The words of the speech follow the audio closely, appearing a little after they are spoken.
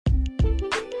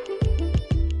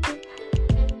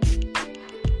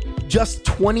Just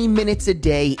 20 minutes a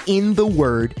day in the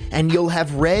Word, and you'll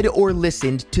have read or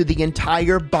listened to the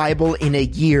entire Bible in a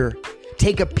year.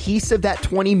 Take a piece of that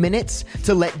 20 minutes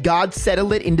to let God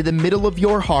settle it into the middle of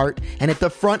your heart and at the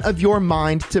front of your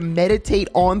mind to meditate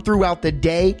on throughout the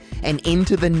day and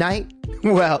into the night.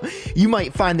 Well, you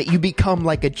might find that you become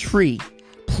like a tree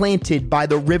planted by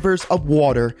the rivers of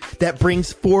water that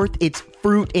brings forth its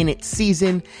fruit in its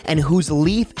season, and whose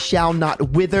leaf shall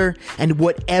not wither, and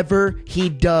whatever he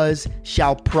does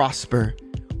shall prosper.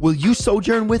 Will you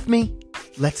sojourn with me?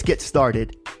 Let's get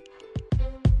started.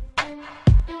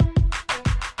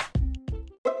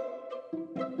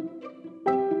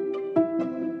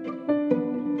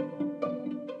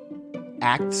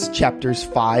 Acts chapters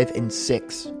 5 and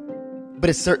 6.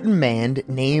 But a certain man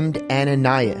named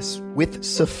Ananias, with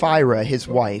Sapphira his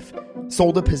wife,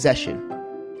 sold a possession,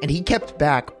 and he kept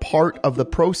back part of the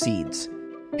proceeds.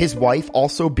 His wife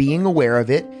also being aware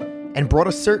of it, and brought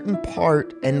a certain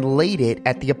part and laid it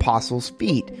at the apostles'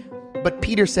 feet. But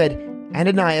Peter said,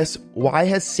 Ananias, why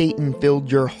has Satan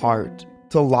filled your heart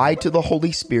to lie to the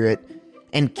Holy Spirit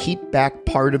and keep back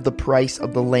part of the price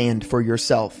of the land for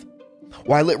yourself?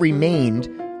 While it remained,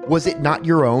 was it not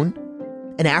your own?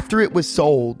 And after it was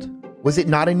sold, was it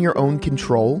not in your own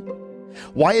control?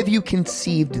 Why have you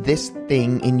conceived this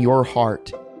thing in your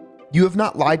heart? You have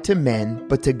not lied to men,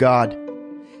 but to God.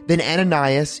 Then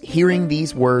Ananias, hearing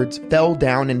these words, fell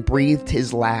down and breathed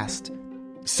his last.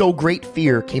 So great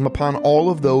fear came upon all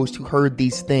of those who heard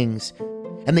these things.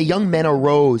 And the young men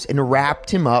arose and wrapped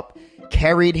him up,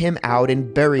 carried him out,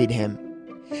 and buried him.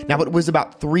 Now it was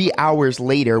about 3 hours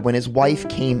later when his wife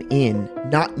came in,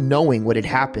 not knowing what had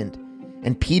happened.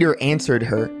 And Peter answered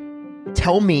her,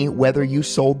 Tell me whether you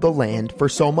sold the land for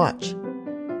so much.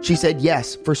 She said,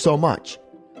 Yes, for so much.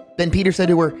 Then Peter said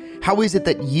to her, How is it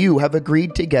that you have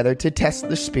agreed together to test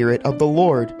the Spirit of the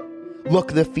Lord?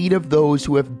 Look, the feet of those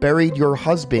who have buried your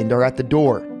husband are at the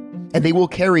door, and they will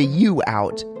carry you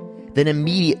out. Then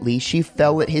immediately she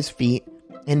fell at his feet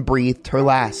and breathed her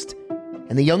last.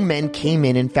 And the young men came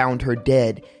in and found her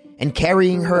dead, and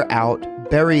carrying her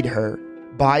out, buried her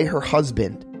by her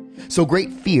husband. So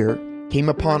great fear came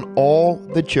upon all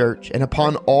the church and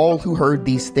upon all who heard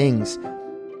these things.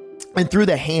 And through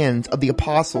the hands of the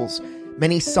apostles,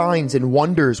 many signs and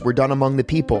wonders were done among the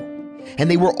people.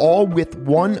 And they were all with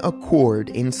one accord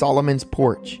in Solomon's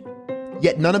porch.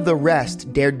 Yet none of the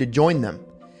rest dared to join them,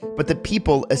 but the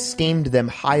people esteemed them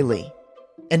highly.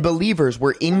 And believers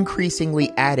were increasingly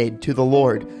added to the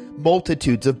Lord,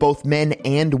 multitudes of both men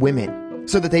and women,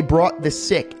 so that they brought the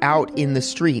sick out in the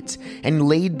streets and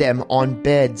laid them on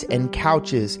beds and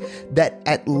couches, that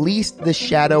at least the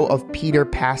shadow of Peter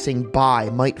passing by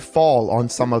might fall on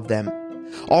some of them.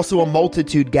 Also a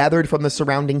multitude gathered from the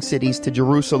surrounding cities to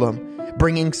Jerusalem,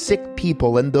 bringing sick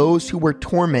people and those who were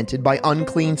tormented by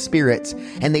unclean spirits,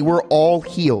 and they were all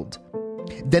healed.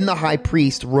 Then the high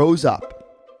priest rose up,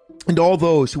 and all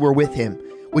those who were with him,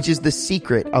 which is the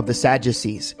secret of the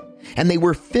Sadducees, and they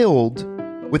were filled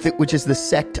with it, which is the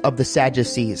sect of the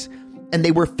Sadducees, and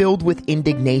they were filled with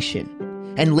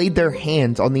indignation, and laid their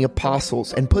hands on the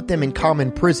apostles, and put them in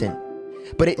common prison.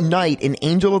 But at night an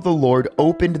angel of the Lord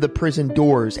opened the prison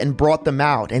doors, and brought them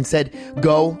out, and said,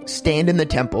 Go, stand in the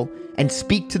temple, and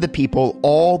speak to the people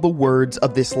all the words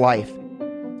of this life.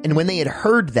 And when they had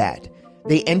heard that,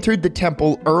 they entered the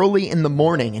temple early in the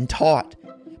morning, and taught.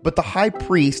 But the high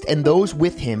priest and those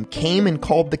with him came and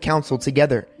called the council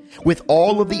together, with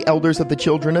all of the elders of the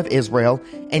children of Israel,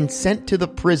 and sent to the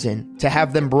prison to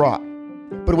have them brought.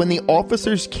 But when the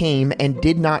officers came and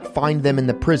did not find them in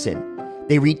the prison,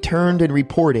 they returned and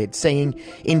reported, saying,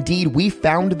 Indeed, we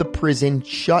found the prison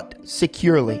shut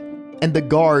securely, and the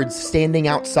guards standing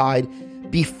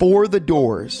outside before the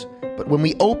doors. But when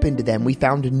we opened them, we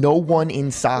found no one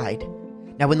inside.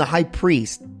 Now when the high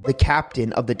priest, the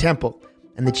captain of the temple,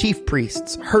 and the chief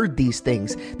priests heard these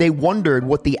things, they wondered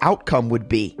what the outcome would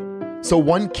be. So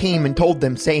one came and told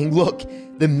them, saying, Look,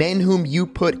 the men whom you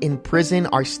put in prison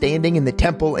are standing in the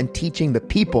temple and teaching the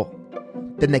people.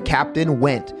 Then the captain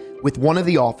went with one of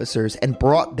the officers and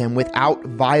brought them without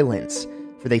violence,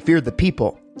 for they feared the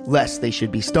people, lest they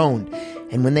should be stoned.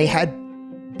 And when they had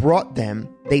brought them,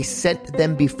 they sent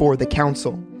them before the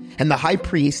council. And the high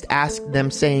priest asked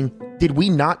them, saying, Did we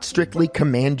not strictly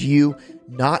command you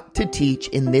not to teach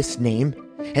in this name?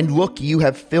 And look, you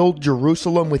have filled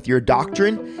Jerusalem with your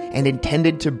doctrine, and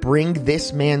intended to bring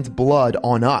this man's blood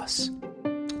on us.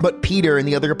 But Peter and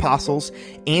the other apostles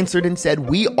answered and said,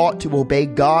 We ought to obey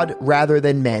God rather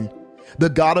than men. The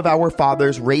God of our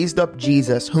fathers raised up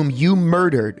Jesus, whom you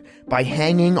murdered by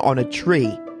hanging on a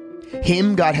tree.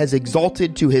 Him God has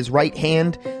exalted to his right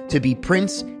hand to be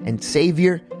Prince and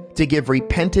Savior, to give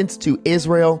repentance to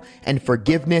Israel and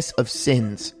forgiveness of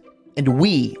sins. And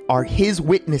we are his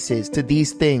witnesses to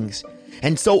these things.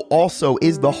 And so also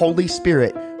is the Holy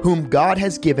Spirit, whom God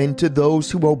has given to those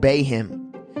who obey him."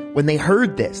 When they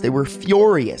heard this, they were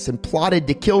furious and plotted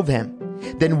to kill them.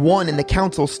 Then one in the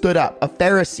council stood up, a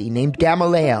Pharisee named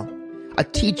Gamaliel, a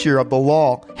teacher of the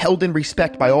law held in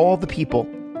respect by all the people,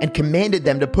 and commanded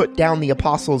them to put the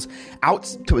apostles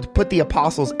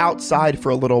outside for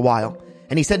a little while.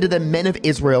 And he said to the men of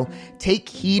Israel, "Take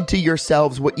heed to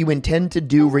yourselves what you intend to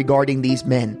do regarding these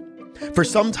men. For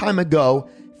some time ago,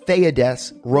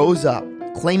 Theudas rose up,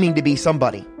 claiming to be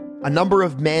somebody. A number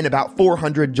of men, about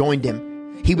 400, joined him.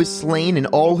 He was slain, and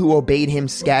all who obeyed him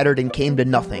scattered and came to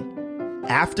nothing.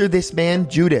 After this man,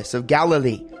 Judas of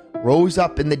Galilee, rose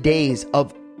up in the days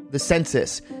of the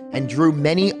census and drew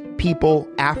many people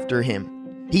after him.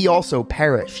 He also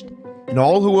perished, and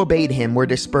all who obeyed him were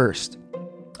dispersed.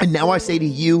 And now I say to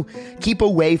you, keep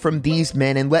away from these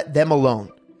men and let them alone.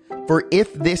 For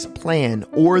if this plan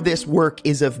or this work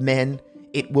is of men,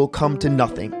 it will come to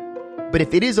nothing. But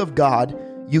if it is of God,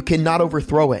 you cannot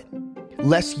overthrow it,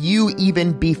 lest you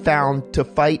even be found to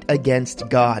fight against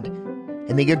God."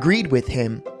 And they agreed with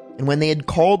him. And when they had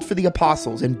called for the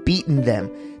apostles and beaten them,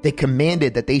 they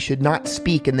commanded that they should not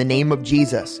speak in the name of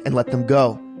Jesus, and let them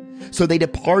go. So they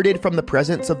departed from the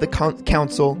presence of the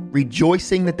council,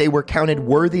 rejoicing that they were counted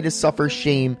worthy to suffer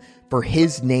shame for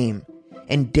his name.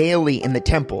 And daily in the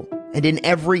temple and in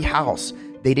every house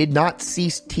they did not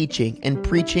cease teaching and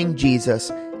preaching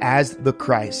Jesus as the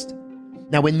Christ.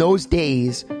 Now in those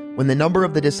days, when the number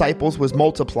of the disciples was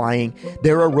multiplying,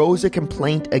 there arose a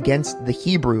complaint against the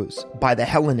Hebrews by the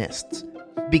Hellenists,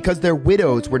 because their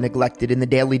widows were neglected in the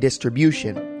daily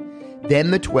distribution.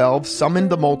 Then the 12 summoned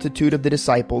the multitude of the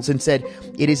disciples and said,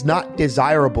 "It is not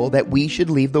desirable that we should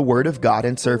leave the word of God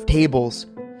and serve tables.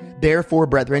 Therefore,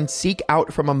 brethren, seek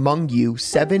out from among you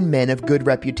 7 men of good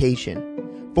reputation,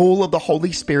 full of the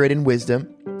Holy Spirit and wisdom,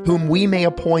 whom we may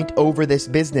appoint over this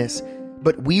business.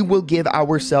 But we will give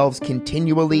ourselves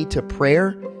continually to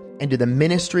prayer and to the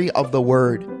ministry of the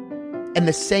word." And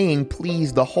the saying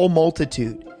pleased the whole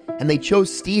multitude. And they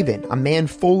chose Stephen, a man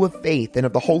full of faith and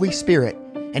of the Holy Spirit,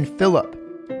 and Philip,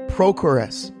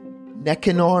 Prochorus,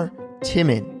 Nicanor,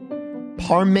 Timon,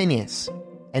 Parmenas,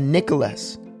 and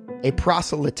Nicholas, a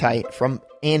proselyte from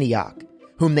Antioch,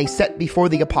 whom they set before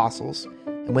the apostles.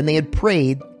 And when they had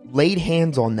prayed, laid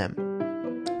hands on them.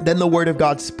 Then the word of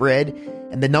God spread,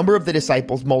 and the number of the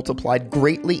disciples multiplied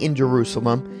greatly in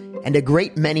Jerusalem, and a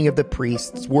great many of the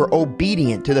priests were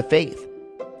obedient to the faith.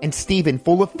 And Stephen,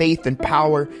 full of faith and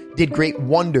power, did great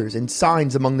wonders and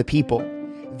signs among the people.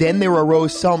 Then there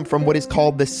arose some from what is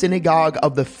called the synagogue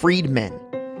of the freedmen,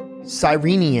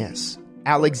 Cyrenius,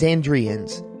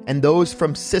 Alexandrians, and those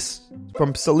from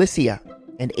Cilicia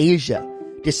and Asia,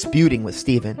 disputing with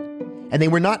Stephen. And they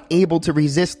were not able to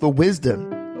resist the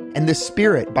wisdom and the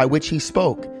spirit by which he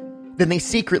spoke. Then they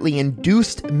secretly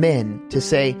induced men to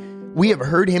say, "We have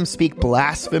heard him speak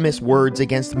blasphemous words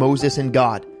against Moses and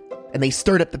God." And they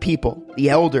stirred up the people, the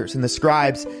elders and the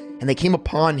scribes, and they came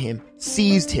upon him,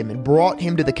 seized him, and brought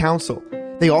him to the council.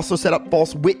 They also set up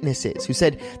false witnesses who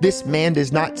said, "This man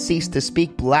does not cease to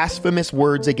speak blasphemous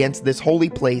words against this holy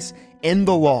place and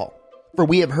the law. For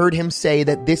we have heard him say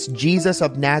that this Jesus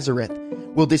of Nazareth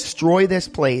will destroy this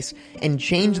place and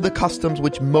change the customs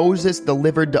which Moses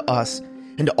delivered to us."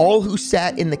 And all who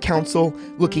sat in the council,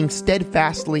 looking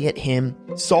steadfastly at him,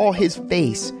 saw his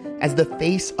face as the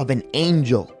face of an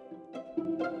angel.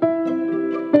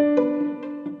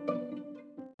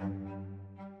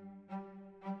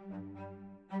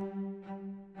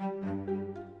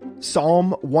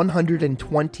 Psalm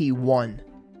 121.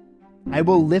 I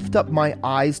will lift up my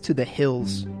eyes to the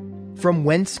hills. From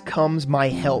whence comes my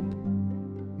help?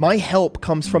 My help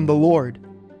comes from the Lord,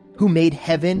 who made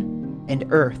heaven and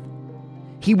earth.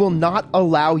 He will not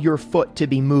allow your foot to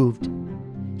be moved.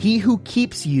 He who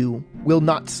keeps you will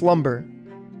not slumber.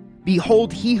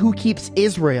 Behold, he who keeps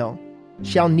Israel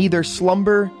shall neither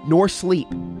slumber nor sleep.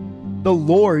 The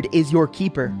Lord is your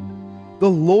keeper.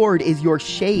 The Lord is your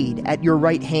shade at your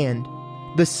right hand.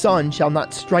 The sun shall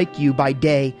not strike you by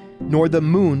day, nor the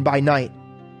moon by night.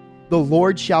 The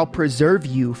Lord shall preserve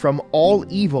you from all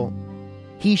evil.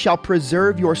 He shall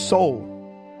preserve your soul.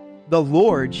 The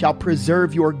Lord shall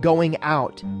preserve your going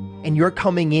out and your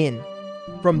coming in,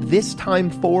 from this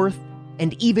time forth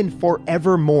and even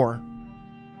forevermore.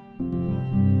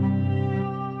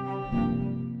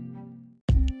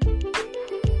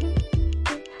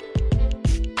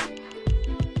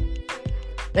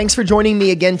 Thanks for joining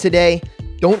me again today.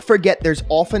 Don't forget there's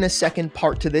often a second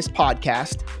part to this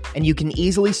podcast. and you can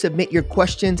easily submit your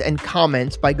questions and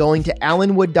comments by going to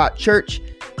allenwood.church,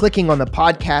 clicking on the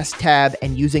podcast tab,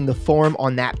 and using the form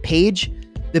on that page.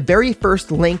 The very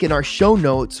first link in our show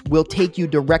notes will take you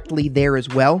directly there as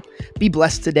well. Be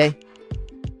blessed today.